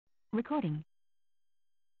Recording.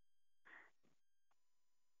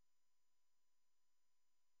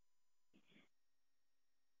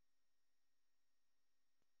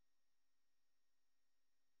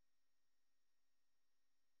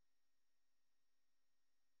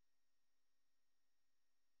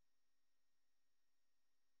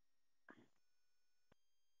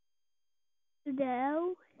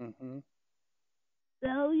 Hello? Mm-hmm.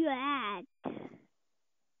 Where you at?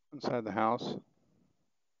 Inside the house.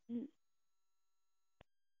 Mm,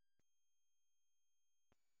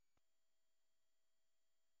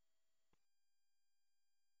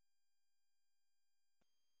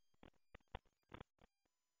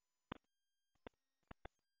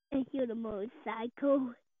 I hear the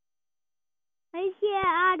motorcycle. I hear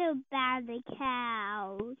auto by the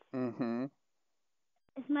cows. Mm-hmm.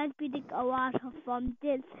 It must be the garage from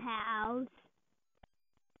this house.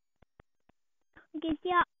 I can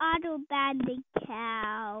hear auto by the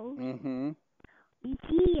cows. Mm-hmm. You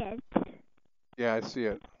see it. Yeah, I see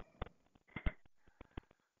it.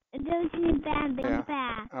 It doesn't bad Yeah, the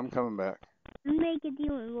back. I'm coming back. Make it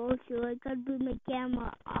even worse, so I gotta put my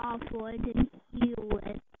camera off so I can hear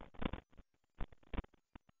it.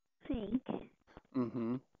 Think.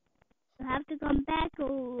 Mm-hmm. I have to come back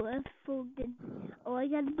or I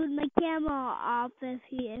gotta put my camera off if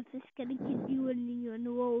it's gonna keep you in the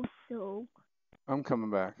roll so. I'm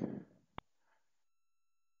coming back.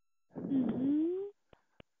 Mhm.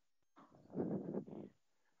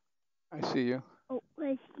 I see you. Oh,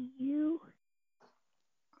 I see you.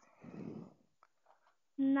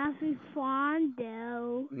 Nothing fun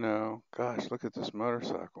though. No. Gosh, look at this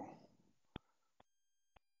motorcycle.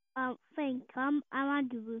 Think I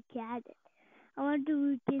want to look at it. I want to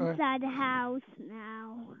look Okay. inside the house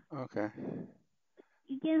now. Okay.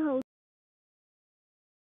 You can hold